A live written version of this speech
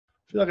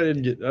feel like I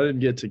didn't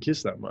get to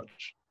kiss that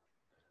much.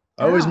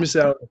 I always Oh. miss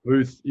out on the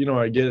booth.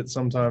 I get it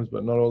sometimes,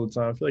 but not all the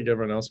time. I feel like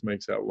everyone else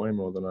makes out way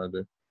more than I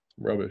do.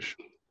 Rubbish.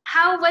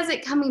 How was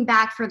it coming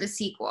back for the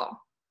sequel?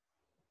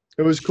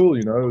 It was cool.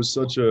 It was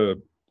such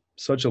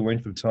a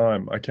length of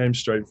time. I came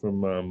straight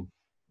from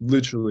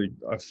literally.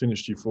 I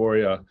finished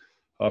Euphoria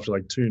after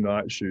like 2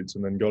 night shoots,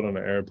 and then got on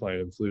an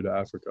airplane and flew to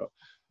Africa.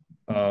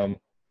 Um,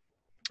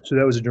 so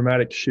there was a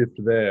dramatic shift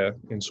there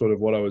in sort of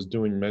what I was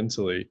doing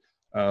mentally.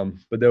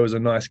 But there was a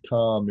nice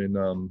calm in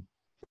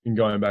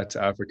going back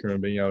to Africa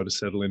and being able to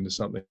settle into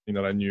something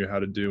that I knew how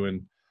to do,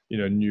 and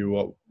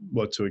knew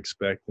what to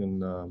expect,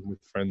 and with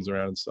friends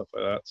around and stuff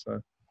like that. So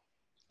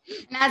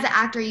And as an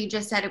actor, you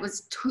just said it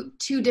was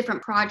two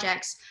different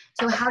projects.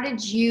 So how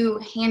did you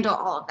handle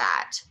all of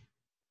that?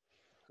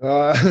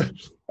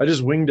 I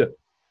just winged it.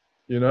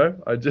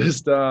 I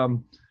just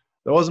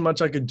there wasn't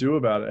much I could do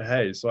about it.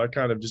 Hey, so I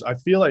kind of just I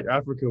feel like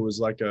Africa was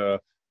like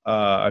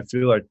I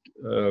feel like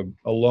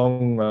a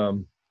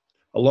long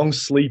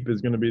sleep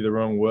is going to be the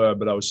wrong word,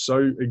 but I was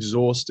so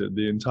exhausted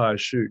the entire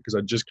shoot because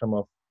I'd just come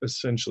off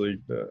essentially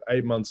the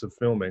 8 months of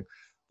filming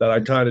that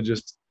I kind of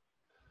just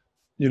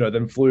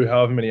then flew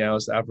however many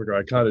hours to Africa.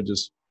 I kind of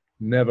just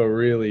never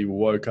really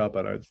woke up.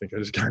 I don't think I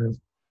just kind of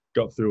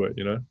got through it.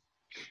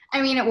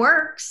 I mean, it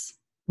works.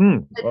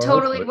 It Well,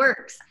 totally hopefully.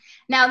 works.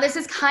 Now, this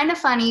is kind of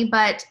funny,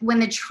 but when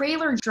the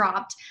trailer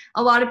dropped,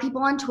 a lot of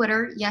people on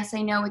Twitter, yes,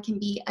 I know it can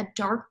be a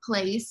dark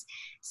place,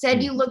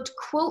 said you looked,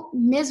 quote,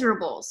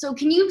 miserable. So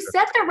can you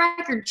set the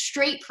record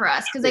straight for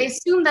us? Because I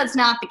assume that's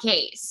not the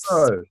case.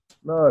 No,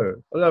 no,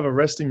 I don't have a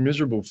resting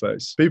miserable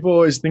face. People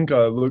always think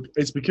I look.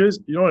 It's because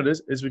you know what it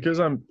is. It's because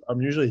I'm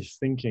usually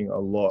thinking a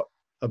lot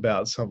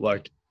about something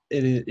like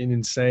an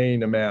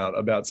insane amount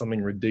about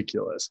something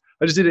ridiculous.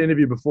 I just did an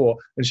interview before,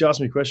 and she asked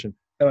me a question,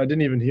 and I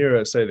didn't even hear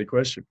her say the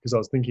question because I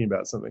was thinking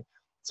about something.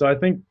 So I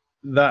think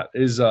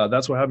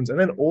that's what happens. And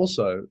then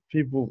also,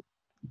 people,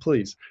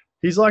 please,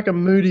 he's like a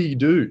moody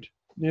dude.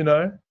 He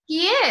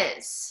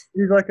is.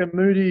 He's like a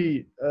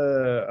moody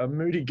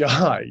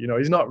guy.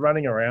 He's not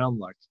running around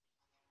like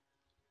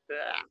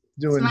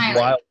doing Smiling.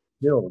 wild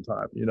shit all the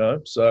time.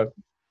 So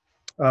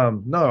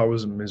no, I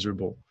wasn't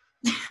miserable.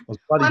 I was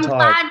bloody Well, I'm tired.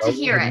 glad I to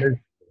hear wasn't it.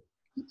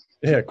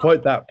 Yeah,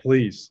 quote that,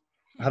 please.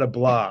 I had a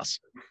blast.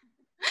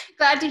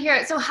 Glad to hear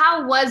it. So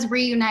how was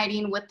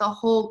reuniting with the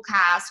whole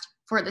cast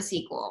for the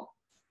sequel?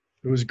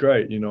 It was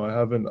great.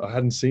 I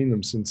hadn't seen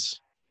them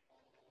since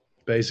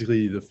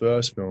basically the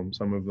first film,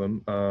 some of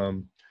them.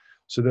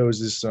 So there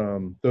was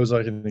there was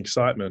like an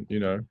excitement,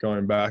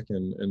 going back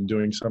and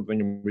doing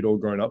something, and we'd all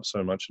grown up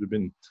so much.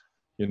 It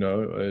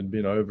had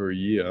been over a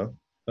year.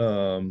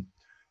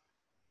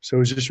 So it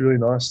was just really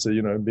nice to,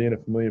 be in a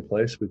familiar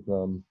place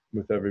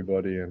with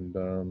everybody,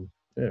 and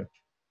yeah.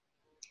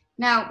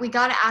 Now, we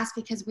got to ask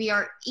because we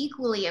are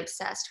equally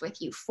obsessed with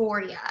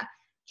Euphoria.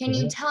 Can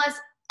you Mhm. tell us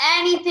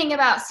anything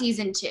about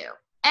season 2?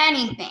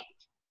 Anything?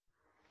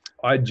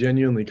 I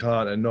genuinely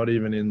can't, and not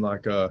even in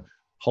like a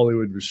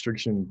Hollywood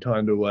restriction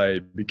kind of way,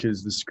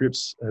 because the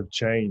scripts have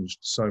changed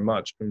so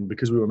much, and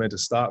because we were meant to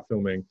start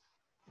filming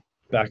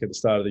back at the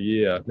start of the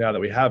year, now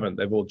that we haven't,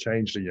 they've all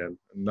changed again,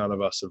 and none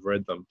of us have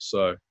read them.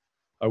 So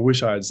I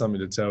wish I had something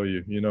to tell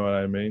you. You know what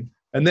I mean?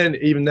 And then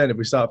even then, if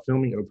we start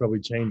filming, it'll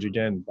probably change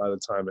again by the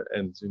time it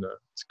ends.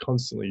 It's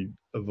constantly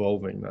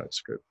evolving, that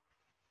script.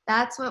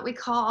 That's what we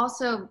call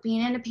also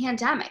being in a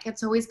pandemic.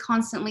 It's always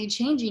constantly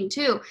changing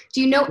too.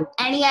 Do you know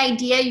any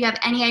idea? You have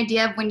any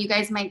idea of when you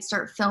guys might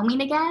start filming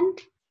again?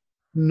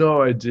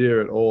 No idea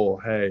at all.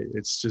 Hey,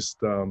 it's just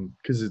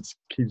because it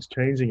keeps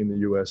changing in the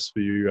US for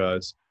you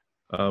guys.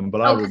 But I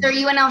Oh, because would, are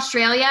you in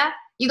Australia?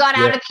 You got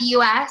yeah, out of the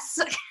US?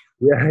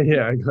 yeah,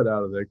 yeah. I got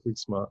out of there quick,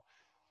 smart.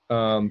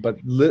 But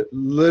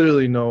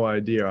literally no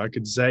idea. I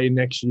could say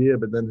next year,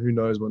 but then who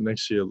knows what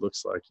next year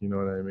looks like? You know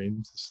what I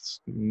mean?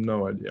 Just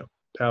no idea.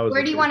 Powers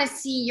Where do that you be. want to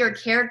see your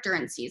character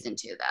in season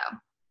 2, though?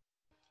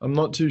 I'm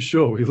not too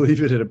sure. We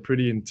leave it at a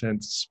pretty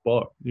intense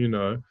spot.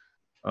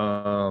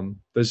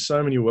 There's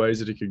so many ways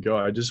that it could go.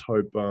 I just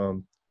hope.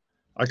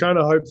 I kind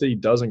of hope that he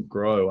doesn't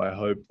grow. I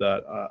hope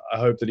that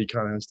he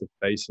kind of has to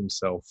face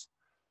himself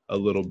a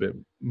little bit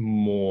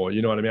more.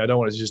 You know what I mean? I don't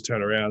want to just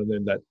turn around and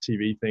then that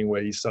TV thing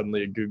where he's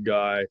suddenly a good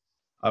guy.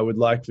 I would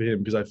like for him,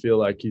 because I feel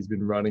like he's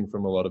been running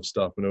from a lot of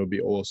stuff, and it would be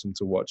awesome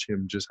to watch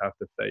him just have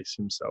to face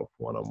himself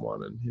one on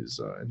one and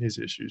his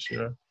issues.